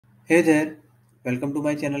Hey there, welcome to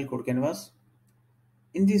my channel Code Canvas.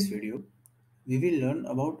 In this video, we will learn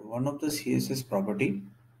about one of the CSS property,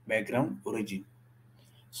 background origin.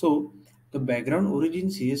 So, the background origin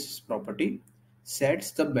CSS property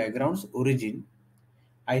sets the background's origin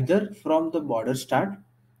either from the border start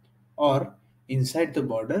or inside the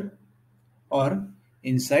border or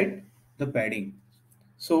inside the padding.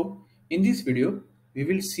 So in this video, we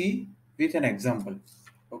will see with an example.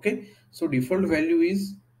 Okay, so default value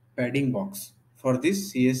is padding box for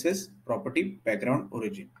this CSS property background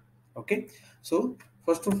origin. Okay, so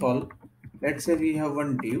first of all, let's say we have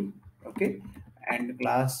one div. Okay, and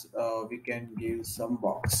class we can give some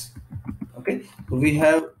box. Okay, so we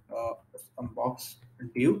have some box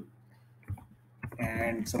div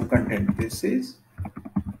and some content. This is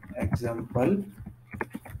example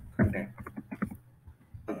content.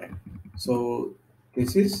 Alright. So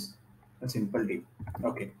this is a simple div.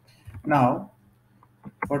 Okay. Now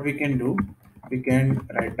what we can do, we can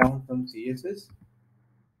write down some CSS.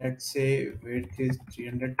 Let's say width is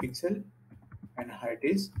 300 pixel and height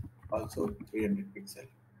is also 300 pixel.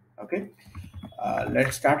 Okay.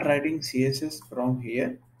 Let's start writing CSS from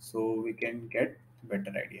here so we can get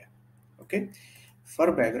better idea. Okay.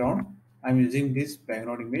 For background, I'm using this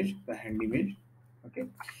background image, the hand image. Okay.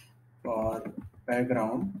 For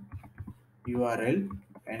background URL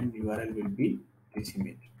and URL will be this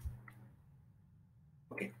image.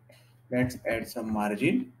 Okay, let's add some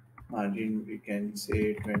margin. Margin we can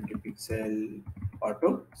say 20 pixel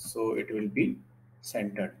auto, so it will be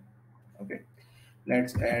centered. Okay,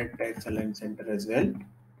 let's add text align center as well.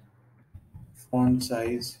 Font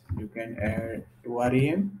size you can add 2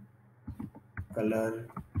 rem, color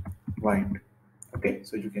white. Okay,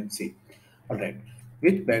 so you can see. All right,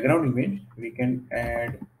 with background image we can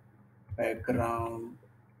add background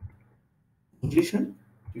position.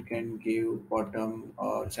 You can give bottom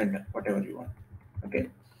or center, whatever you want. Okay,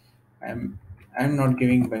 I'm not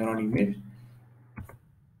giving background image.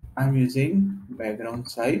 I'm using background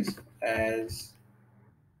size as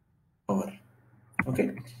cover.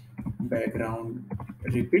 Okay, background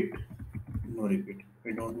repeat, no repeat.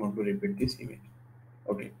 We don't want to repeat this image.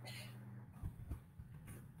 Okay,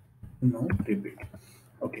 no repeat.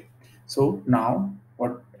 Okay, so now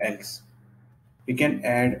what else? We can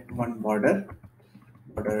add one border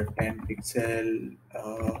 10 pixel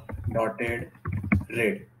dotted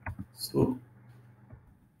red. So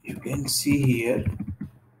you can see here,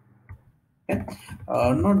 yeah,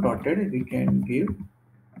 not dotted, we can give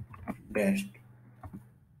dashed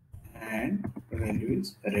and the value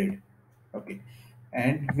is red. Okay,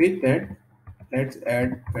 and with that let's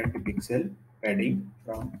add 20 pixel padding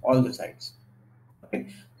from all the sides. Okay,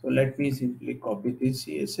 so let me simply copy this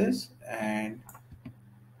CSS and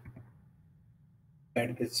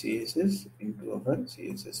add the CSS into our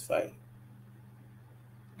CSS file.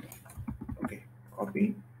 Okay,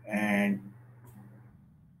 copy and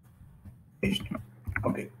paste.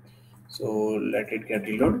 Okay, so let it get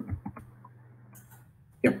reload.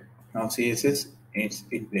 Yep, now CSS is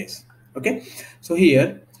in place. Okay, so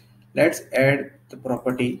here let's add the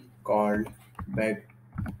property called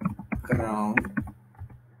background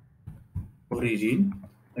origin.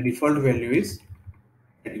 The default value is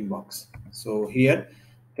padding box. So here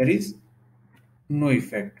there is no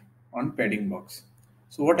effect on padding box.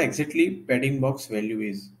 So what exactly padding box value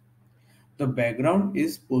is? The background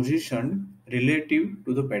is positioned relative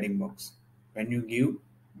to the padding box. When you give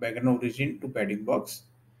background origin to padding box,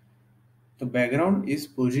 the background is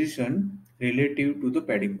positioned relative to the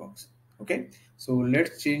padding box. Okay, so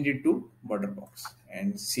let's change it to border box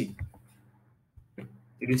and see.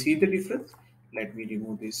 Did you see the difference? Let me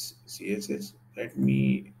remove this CSS.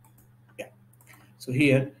 Yeah. So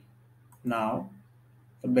here now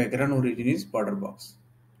the background origin is border box.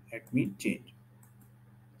 Let me change.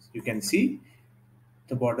 You can see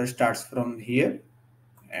the border starts from here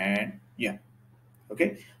and yeah.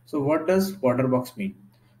 Okay. So what does border box mean?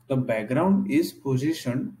 The background is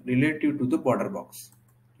positioned relative to the border box.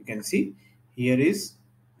 You can see here is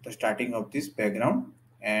the starting of this background,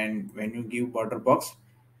 and when you give border box,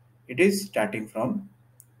 it is starting from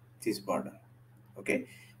this border. Okay,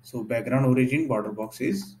 so background origin border box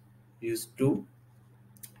is used to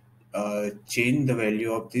change the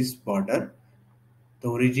value of this border, the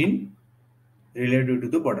origin relative to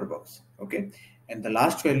the border box. Okay, and the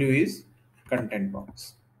last value is content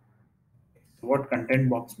box. So what content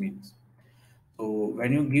box means? So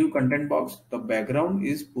when you give content box, the background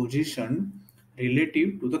is positioned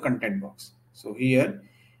relative to the content box. So here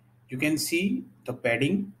you can see the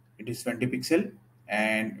padding, it is 20 pixel,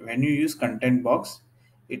 and when you use content box,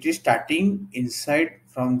 it is starting inside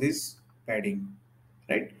from this padding,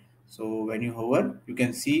 right? So when you hover, you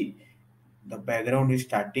can see the background is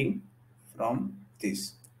starting from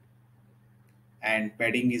this, and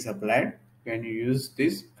padding is applied when you use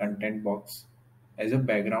this content box as a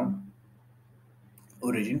background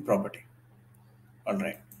origin property. All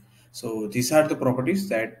right. So these are the properties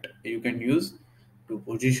that you can use to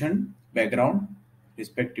position background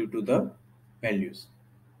respective to the values.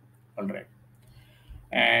 All right.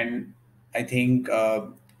 And I think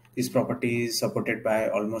this property is supported by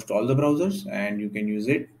almost all the browsers, and you can use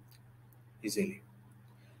it easily.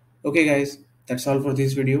 Okay, guys, that's all for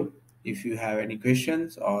this video. If you have any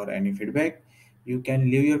questions or any feedback, you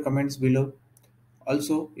can leave your comments below.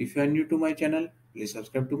 Also, if you are new to my channel, please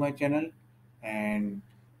subscribe to my channel and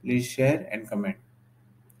please share and comment.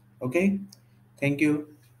 Okay, thank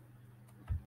you.